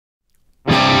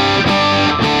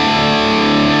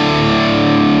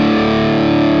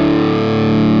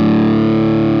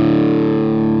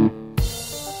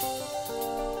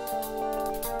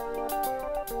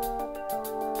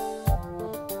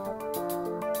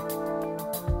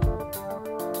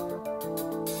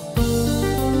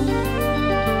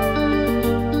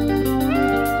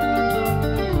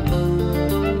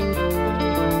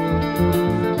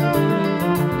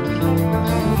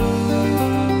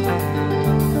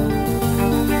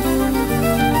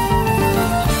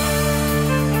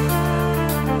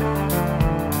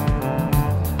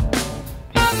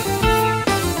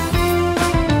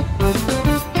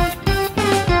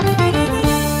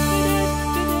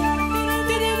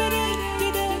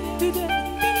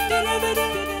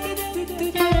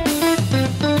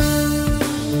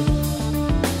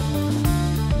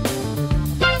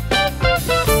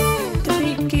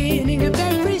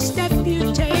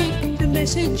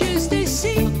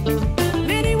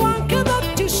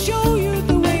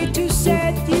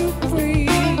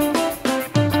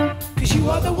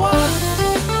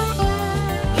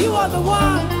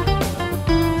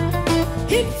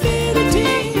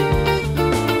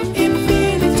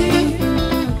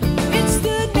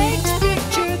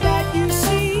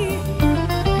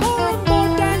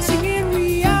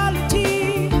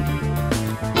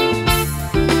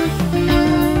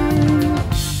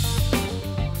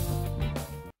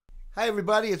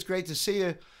everybody. It's great to see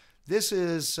you. This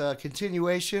is a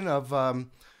continuation of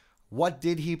What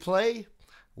Did He Play,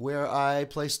 where I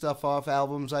play stuff off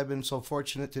albums I've been so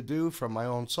fortunate to do, from my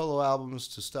own solo albums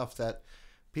to stuff that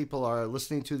people are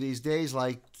listening to these days,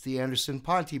 like the Anderson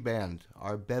Ponte Band,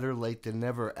 our Better Late Than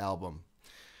Never album.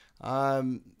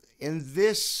 In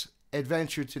this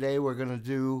adventure today, we're going to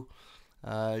do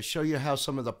show you how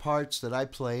some of the parts that I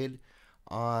played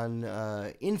on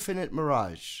Infinite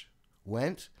Mirage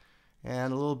went,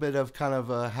 and a little bit of kind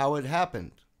of how it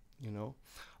happened, you know.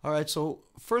 All right, so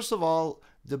first of all,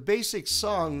 the basic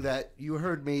song that you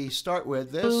heard me start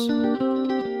with, this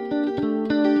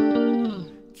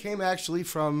came actually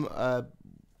from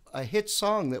a hit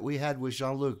song that we had with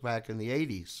Jean-Luc back in the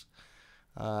 80s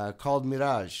called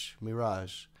Mirage.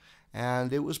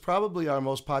 And it was probably our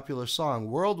most popular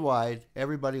song. Worldwide,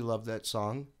 everybody loved that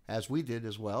song, as we did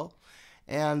as well.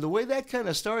 And the way that kind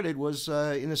of started was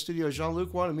in the studio,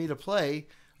 Jean-Luc wanted me to play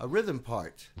a rhythm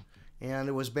part. And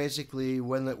it was basically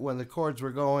when the chords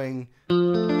were going, I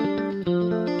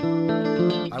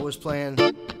was playing,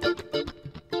 you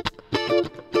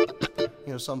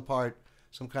know, some kind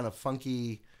of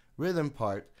funky rhythm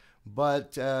part.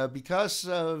 But because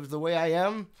of the way I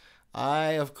am,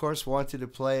 I, of course, wanted to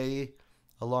play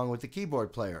along with the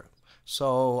keyboard player.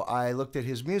 So I looked at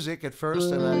his music at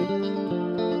first, and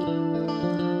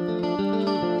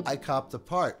I copped the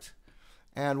part.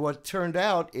 And what turned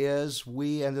out is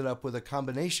we ended up with a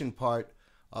combination part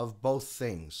of both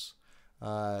things,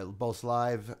 both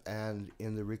live and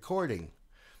in the recording.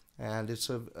 And it's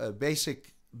a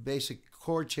basic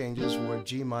chord changes were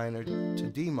G minor to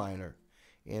D minor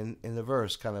in the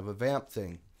verse, kind of a vamp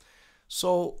thing.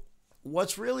 So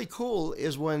what's really cool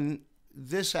is when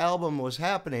this album was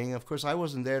happening, of course I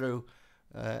wasn't there to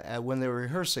when they were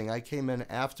rehearsing. I came in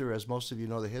after, as most of you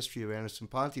know the history of Anderson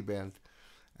Ponte Band,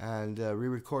 and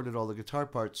re-recorded all the guitar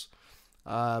parts.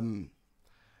 The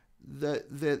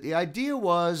idea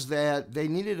was that they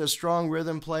needed a strong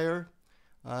rhythm player,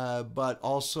 but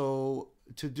also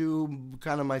to do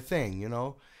kind of my thing, you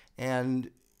know. And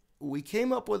we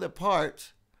came up with a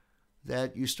part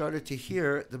that you started to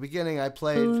hear at the beginning. I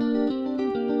played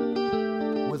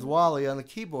with Wally on the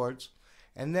keyboards,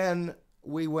 and then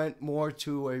we went more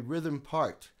to a rhythm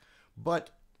part.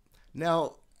 But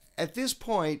now, at this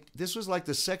point, this was like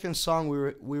the second song we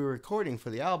were recording for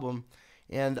the album,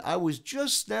 and I was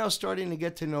just now starting to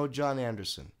get to know John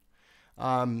Anderson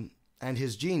and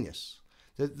his genius.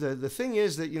 The thing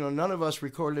is that, you know, none of us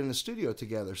recorded in the studio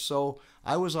together, so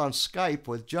I was on Skype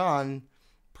with John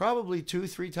probably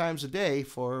 2-3 times a day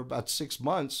for about 6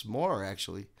 months, more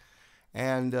actually.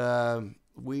 And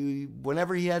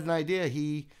whenever he had an idea,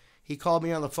 he called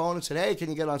me on the phone and said, hey, can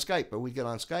you get on Skype? Or we'd get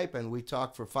on Skype and we'd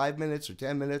talk for 5 minutes or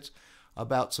 10 minutes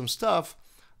about some stuff.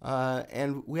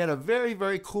 And we had a very,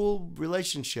 very cool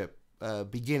relationship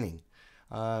beginning.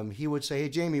 He would say, hey,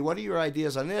 Jamie, what are your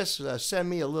ideas on this? Send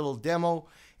me a little demo.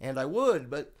 And I would,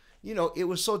 but, you know, it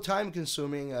was so time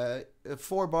consuming.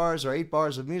 4 bars or 8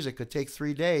 bars of music could take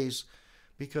 3 days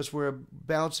because we're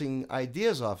bouncing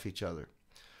ideas off each other.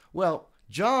 Well,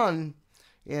 John,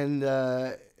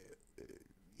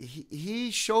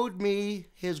 he showed me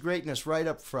his greatness right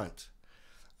up front.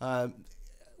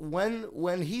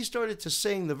 When he started to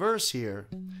sing the verse here,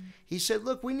 he said,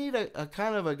 look, we need a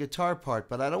kind of a guitar part,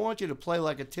 but I don't want you to play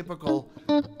like a typical,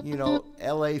 you know,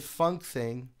 LA funk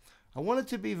thing. I want it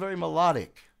to be very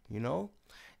melodic, you know?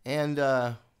 And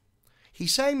he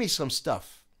sang me some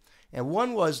stuff. And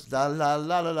one was la la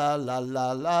la la la la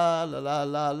la la la la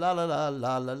la la la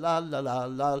la la la la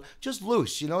la, just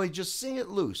loose, you know, he'd just sing it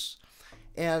loose.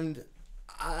 And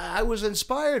I was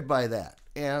inspired by that.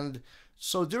 And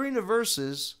so during the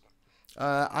verses,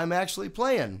 I'm actually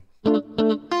playing.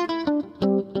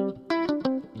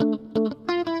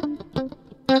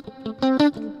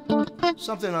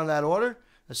 Something on that order.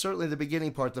 Certainly the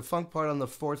beginning part. The funk part on the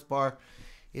 4th bar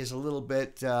is a little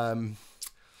bit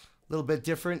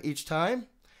different each time.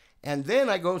 And then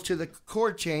I go to the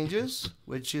chord changes,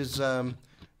 which is, well,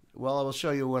 I will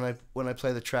show you when I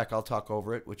play the track. I'll talk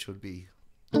over it, which would be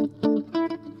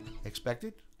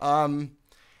expected.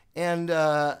 And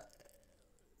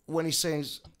when he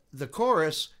sings the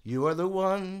chorus, you are the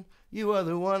one,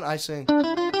 I sing.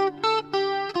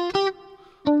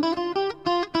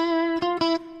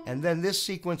 And then this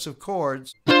sequence of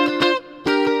chords,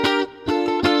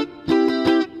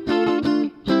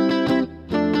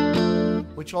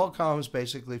 which all comes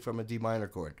basically from a D minor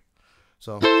chord.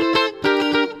 So,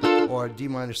 or D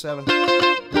minor 7.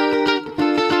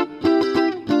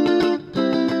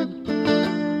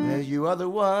 And you are the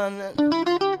one,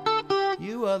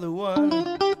 you are the one.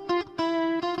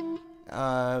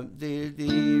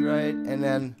 D, right,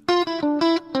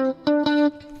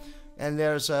 and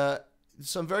there's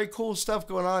some very cool stuff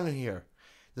going on in here.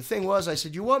 The thing was, I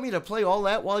said, you want me to play all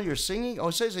that while you're singing?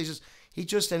 Oh, he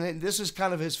just, and this is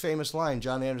kind of his famous line,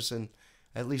 John Anderson,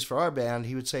 at least for our band,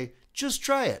 he would say, just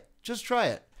try it, just try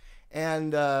it.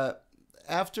 And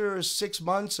after 6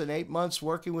 months and 8 months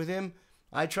working with him,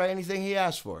 I try anything he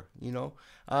asks for, you know.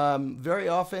 Very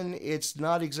often, it's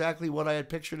not exactly what I had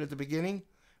pictured at the beginning,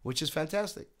 which is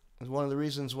fantastic. It's one of the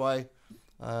reasons why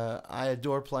I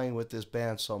adore playing with this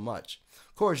band so much.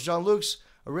 Of course, Jean-Luc's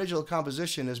original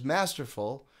composition is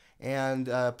masterful, and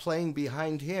playing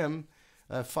behind him,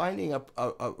 finding a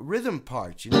rhythm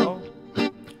part, you know.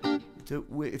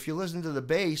 If you listen to the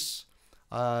bass,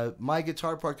 my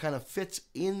guitar part kind of fits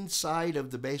inside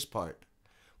of the bass part,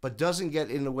 but doesn't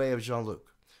get in the way of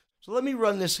Jean-Luc. So let me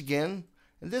run this again,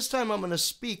 and this time I'm going to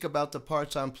speak about the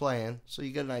parts I'm playing so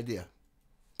you get an idea.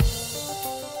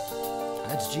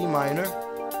 That's G minor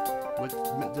with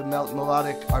the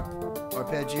melodic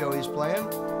arpeggio he's playing,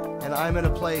 and I'm going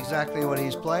to play exactly what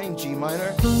he's playing, G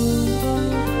minor, D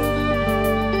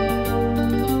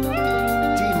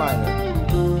minor,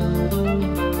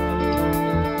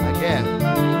 again.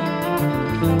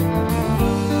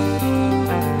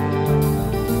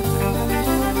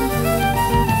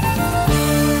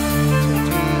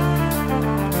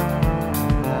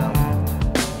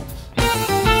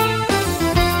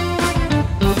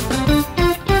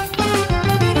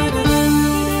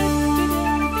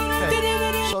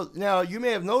 Now, you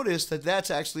may have noticed that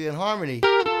that's actually in harmony.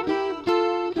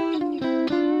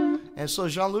 And so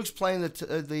Jean-Luc's playing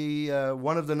the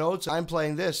one of the notes. I'm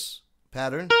playing this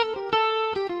pattern.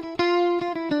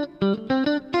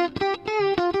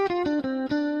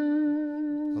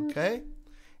 Okay?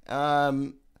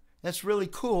 That's really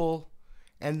cool.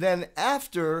 And then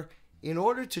after, in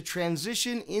order to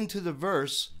transition into the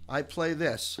verse, I play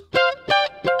this,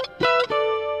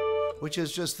 which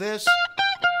is just this.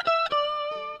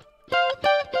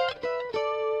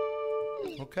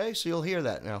 Okay, so you'll hear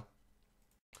that now.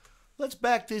 Let's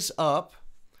back this up,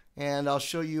 and I'll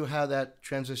show you how that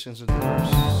transitions into the verse.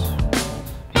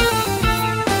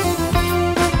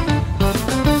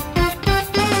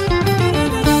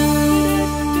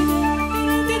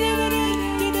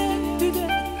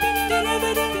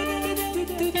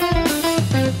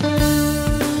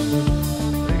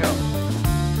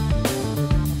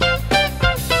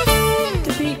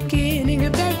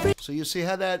 So you see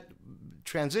how that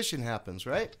transition happens,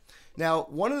 right? Now,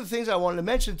 one of the things I wanted to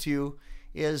mention to you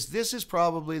is this is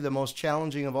probably the most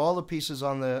challenging of all the pieces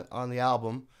on the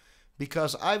album,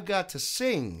 because I've got to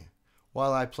sing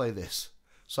while I play this.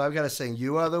 So I've got to sing,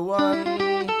 you are the one,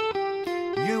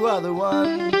 you are the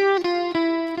one,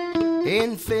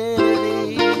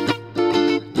 infinity,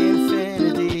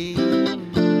 infinity.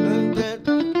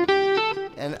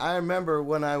 And I remember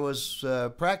when I was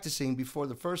practicing before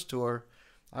the first tour,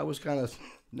 I was kind of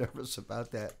nervous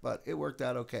about that, but it worked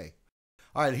out okay.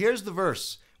 All right, here's the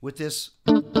verse with this.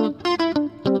 Okay,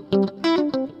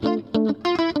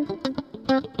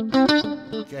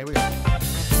 here we go.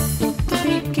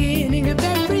 The beginning of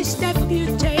every step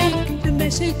you take, the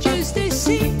messages they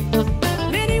see.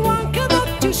 Anyone come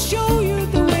up to show you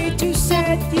the way to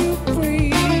set you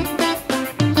free.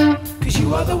 'Cause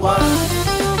you are the one,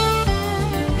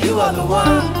 you are the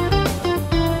one.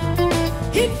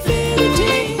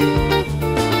 Infinity,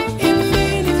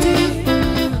 infinity.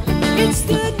 It's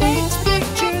the next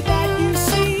picture that you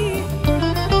see.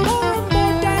 More and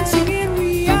more dancing in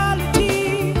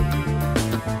reality.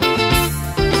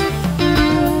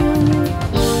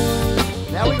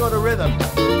 Now we go to rhythm.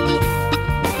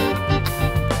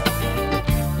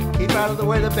 Keep out of the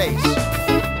way of the bass.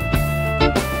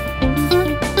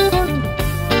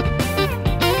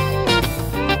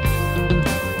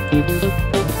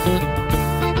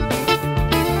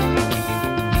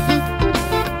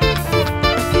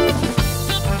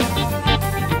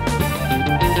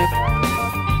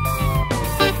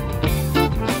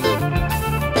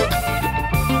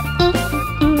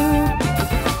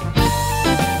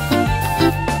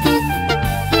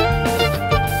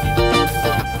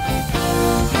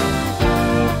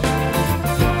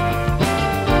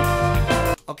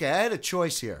 Okay, I had a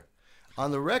choice here. On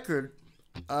the record,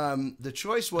 the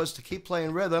choice was to keep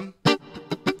playing rhythm.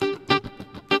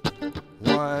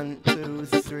 1, 2,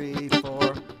 3,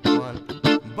 4,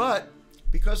 1. But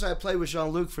because I played with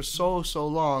Jean-Luc for so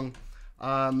long,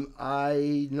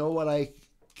 I know what I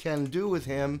can do with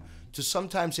him to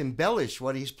sometimes embellish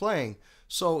what he's playing.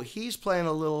 So he's playing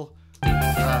a little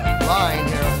line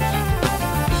here.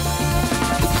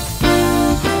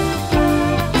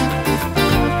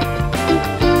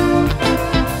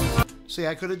 See,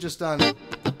 I could have just done,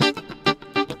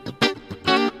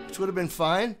 which would have been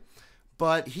fine,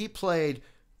 but he played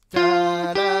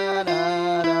da da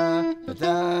da da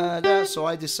da da. So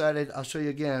I decided I'll show you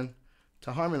again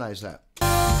to harmonize that.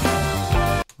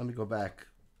 Let me go back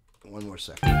one more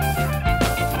second.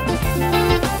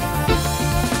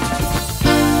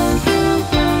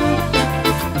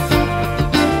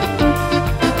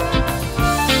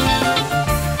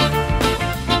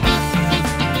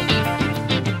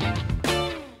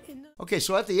 Okay,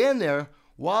 so at the end there,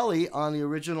 Wally, on the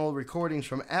original recordings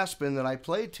from Aspen that I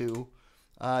played to,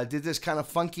 did this kind of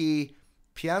funky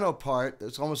piano part.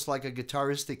 It's almost like a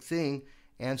guitaristic thing.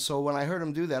 And so when I heard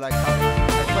him do that, I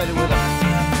played it with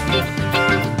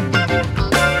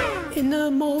him. In the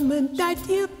moment that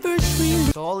you first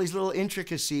release, So all these little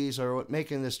intricacies are what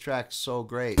making this track so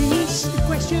great. the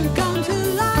question comes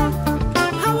alive.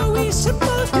 How are we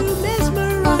supposed to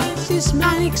mesmerize this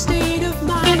manic state of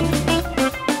mind?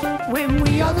 When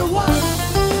we are the one,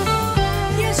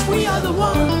 yes, we are the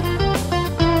one.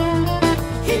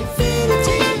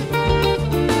 Infinity,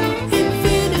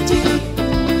 infinity.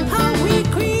 How we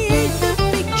create the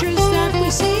pictures that we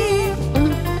see.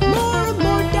 More and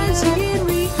more dancing in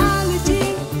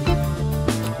reality.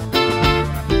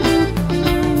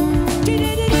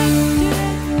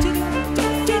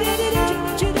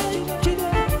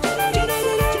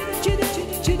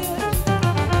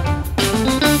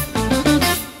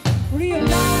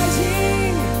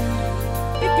 Realizing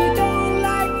if you don't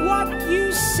like what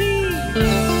you see,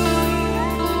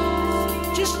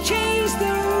 just change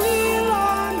the reel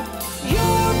on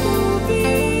your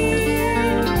movie.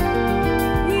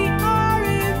 We are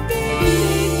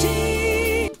infinity.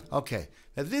 Okay,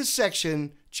 now this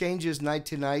section changes night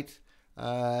to night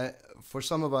for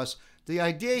some of us. The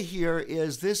idea here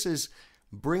is this is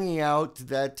bringing out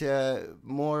that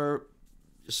more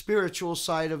spiritual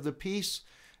side of the piece,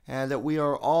 and that we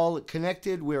are all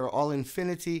connected, we are all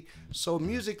infinity. So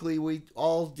musically, we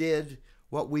all did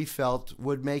what we felt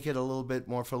would make it a little bit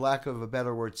more, for lack of a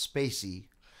better word, spacey.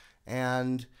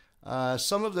 And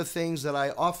some of the things that I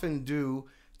often do,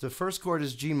 the first chord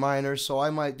is G minor, so I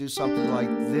might do something like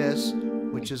this,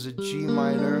 which is a G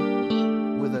minor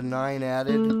with a 9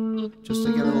 added, just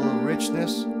to give it a little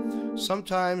richness.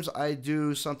 Sometimes I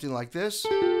do something like this,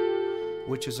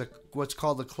 which is what's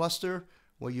called a cluster,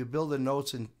 where you build the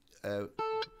notes in 2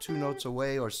 notes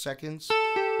away or seconds.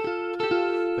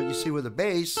 But you see with the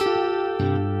bass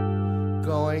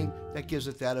going, that gives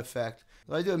it that effect.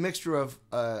 I do a mixture of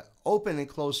open and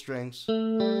closed strings. So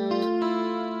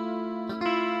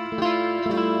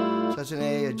that's an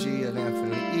A, a G, an F,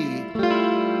 and an E for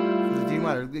the D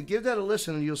minor. Give that a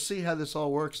listen and you'll see how this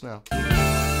all works now.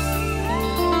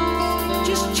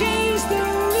 Just change the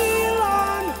reel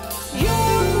on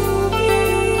your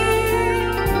movie.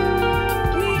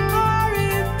 We are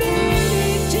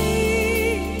infinity,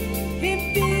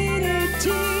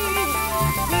 infinity,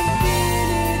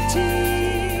 infinity.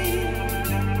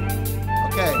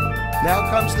 Okay, now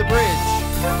comes the bridge.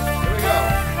 Here we go.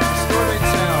 Distorted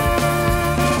sound.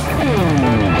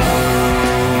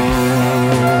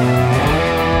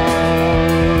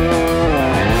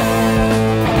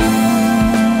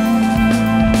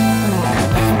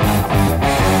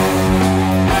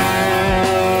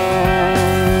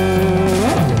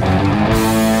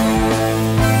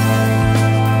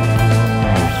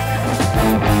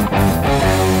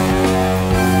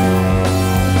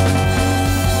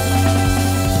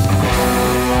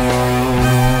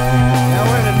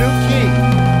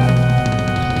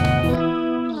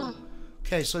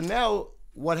 Okay, so now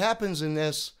what happens in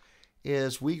this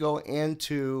is we go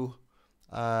into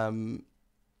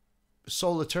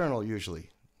Soul Eternal usually.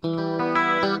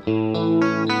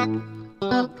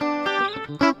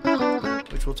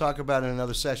 Which we'll talk about in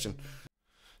another session.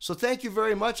 So thank you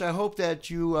very much. I hope that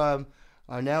you are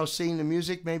now seeing the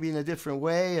music maybe in a different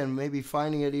way and maybe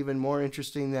finding it even more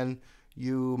interesting than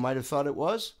you might have thought it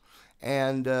was,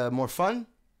 and more fun,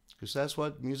 because that's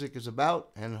what music is about,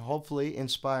 and hopefully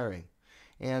inspiring.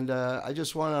 And I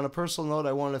just want, on a personal note,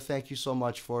 I want to thank you so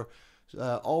much for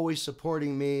always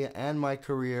supporting me and my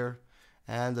career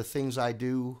and the things I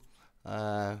do.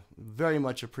 Very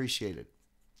much appreciated.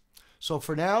 So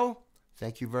for now,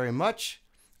 thank you very much,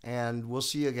 and we'll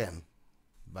see you again.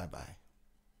 Bye-bye.